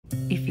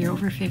If you're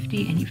over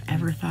 50 and you've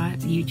ever thought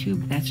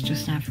YouTube, that's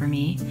just not for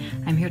me,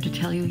 I'm here to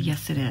tell you,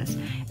 yes it is.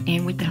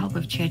 And with the help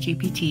of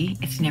ChatGPT,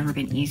 it's never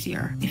been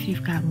easier. If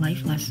you've got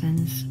life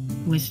lessons,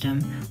 wisdom,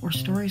 or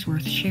stories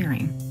worth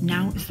sharing,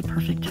 now is the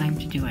perfect time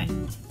to do it.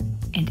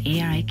 And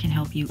AI can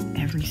help you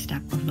every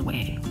step of the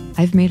way.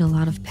 I've made a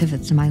lot of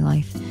pivots in my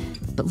life,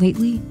 but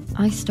lately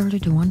I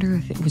started to wonder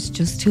if it was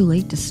just too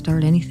late to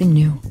start anything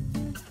new.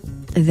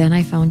 Then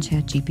I found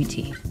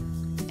ChatGPT.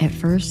 At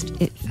first,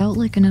 it felt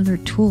like another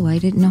tool I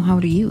didn't know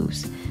how to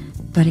use,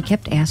 but I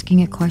kept asking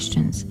it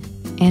questions,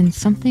 and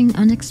something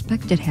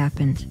unexpected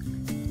happened.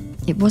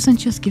 It wasn't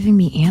just giving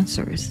me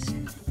answers,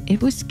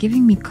 it was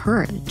giving me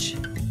courage.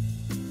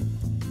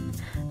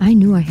 I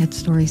knew I had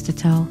stories to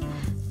tell,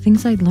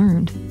 things I'd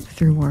learned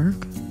through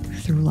work,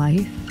 through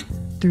life,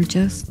 through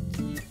just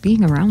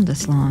being around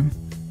this long.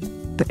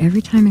 But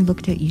every time I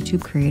looked at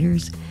YouTube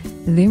creators,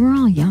 they were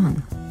all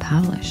young,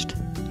 polished,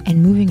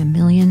 and moving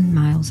 1,000,000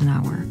 miles an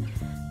hour.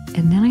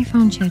 And then I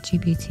found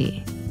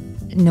ChatGPT.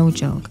 No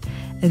joke,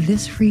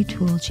 this free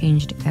tool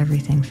changed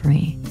everything for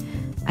me.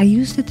 I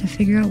used it to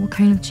figure out what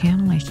kind of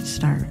channel I should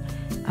start.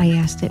 I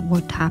asked it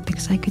what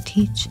topics I could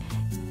teach.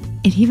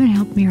 It even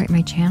helped me write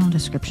my channel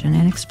description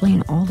and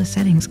explain all the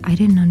settings I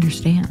didn't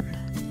understand.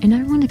 And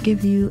I want to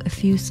give you a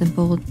few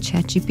simple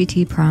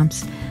ChatGPT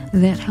prompts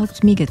that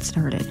helped me get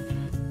started.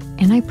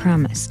 And I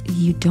promise,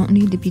 you don't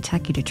need to be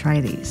techie to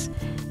try these.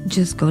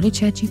 Just go to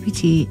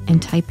ChatGPT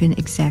and type in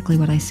exactly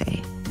what I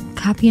say.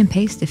 Copy and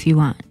paste if you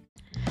want.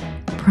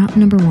 Prompt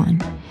number 1.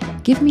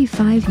 Give me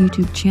 5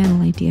 YouTube channel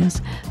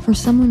ideas for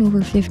someone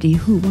over 50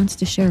 who wants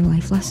to share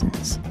life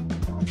lessons.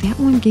 That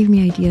one gave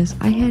me ideas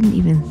I hadn't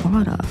even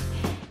thought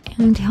of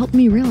and helped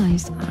me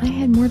realize I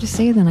had more to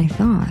say than I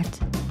thought.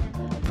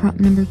 Prompt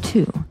number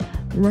 2.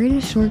 Write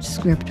a short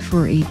script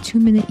for a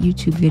 2-minute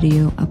YouTube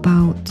video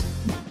about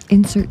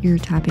insert your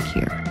topic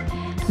here.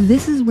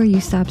 This is where you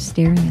stop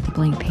staring at the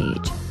blank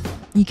page.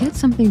 You get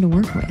something to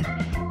work with,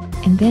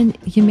 and then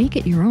you make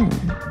it your own.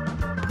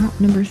 Prompt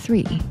number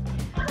 3.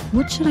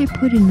 What should I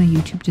put in my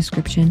YouTube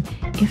description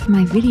if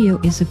my video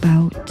is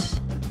about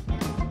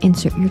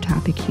insert your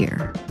topic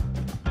here?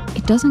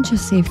 It doesn't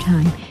just save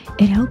time,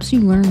 it helps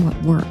you learn what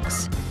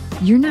works.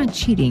 You're not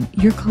cheating,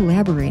 you're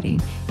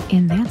collaborating,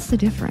 and that's the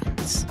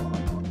difference.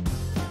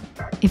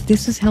 If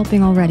this is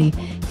helping already,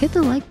 hit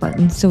the like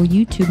button so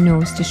YouTube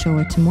knows to show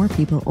it to more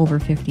people over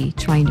 50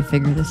 trying to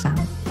figure this out.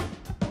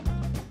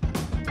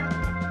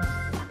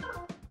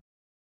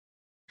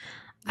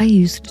 I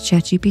used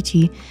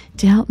ChatGPT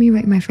to help me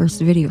write my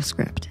first video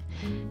script.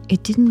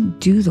 It didn't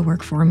do the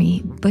work for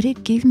me, but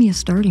it gave me a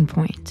starting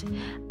point.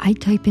 I'd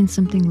type in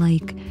something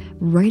like,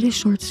 write a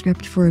short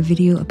script for a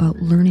video about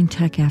learning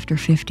tech after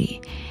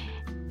 50,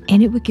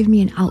 and it would give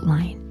me an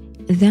outline.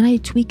 Then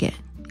I'd tweak it,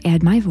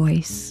 add my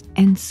voice,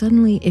 and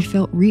suddenly it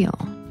felt real.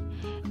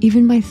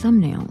 Even my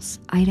thumbnails,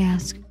 I'd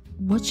ask,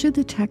 what should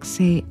the text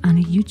say on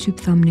a YouTube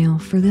thumbnail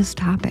for this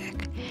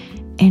topic?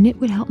 And it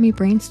would help me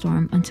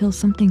brainstorm until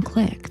something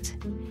clicked.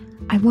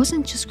 I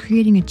wasn't just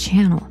creating a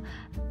channel,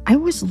 I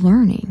was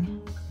learning,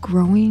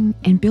 growing,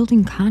 and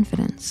building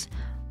confidence,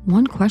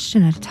 one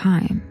question at a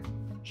time.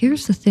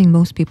 Here's the thing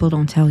most people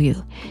don't tell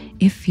you.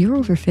 If you're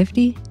over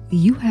 50,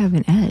 you have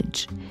an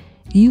edge.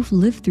 You've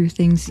lived through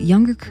things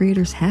younger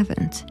creators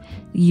haven't.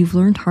 You've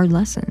learned hard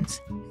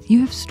lessons. You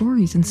have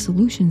stories and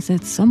solutions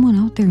that someone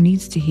out there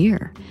needs to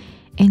hear.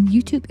 And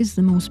YouTube is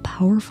the most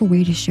powerful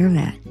way to share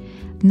that,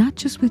 not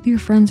just with your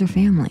friends or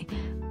family,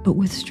 but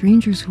with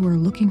strangers who are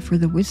looking for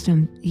the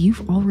wisdom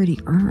you've already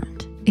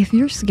earned. If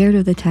you're scared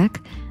of the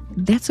tech,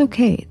 that's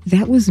okay,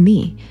 that was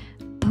me.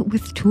 But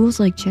with tools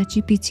like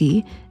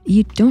ChatGPT,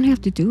 you don't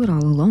have to do it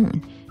all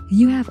alone.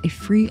 You have a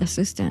free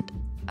assistant,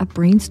 a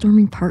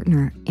brainstorming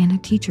partner, and a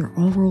teacher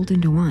all rolled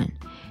into one.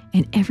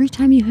 And every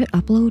time you hit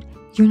upload,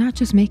 you're not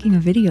just making a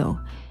video,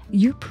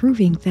 you're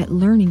proving that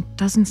learning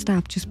doesn't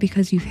stop just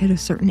because you've hit a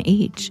certain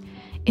age.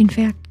 In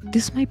fact,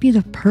 this might be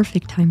the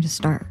perfect time to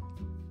start.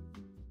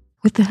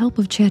 With the help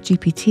of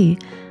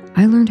ChatGPT,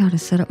 I learned how to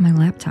set up my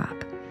laptop,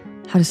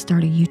 how to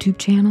start a YouTube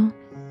channel,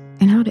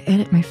 and how to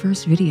edit my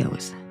first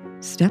videos,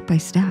 step by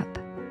step,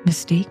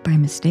 mistake by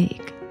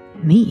mistake.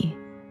 Me,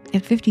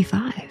 at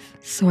 55.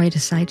 So I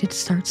decided to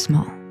start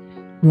small.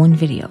 One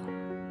video,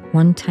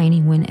 one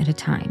tiny win at a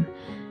time.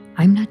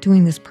 I'm not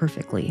doing this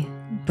perfectly,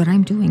 but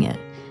I'm doing it.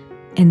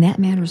 And that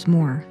matters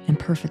more than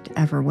perfect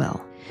ever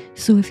will.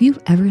 So if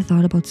you've ever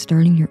thought about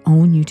starting your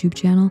own YouTube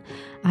channel,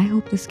 I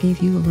hope this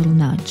gave you a little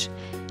nudge.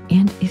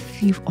 And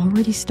if you've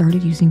already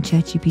started using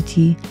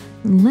ChatGPT,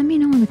 let me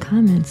know in the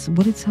comments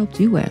what it's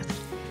helped you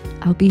with.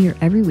 I'll be here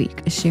every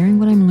week sharing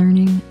what I'm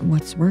learning,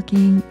 what's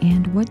working,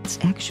 and what's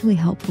actually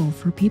helpful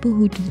for people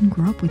who didn't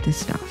grow up with this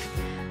stuff.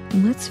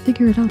 Let's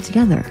figure it out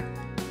together.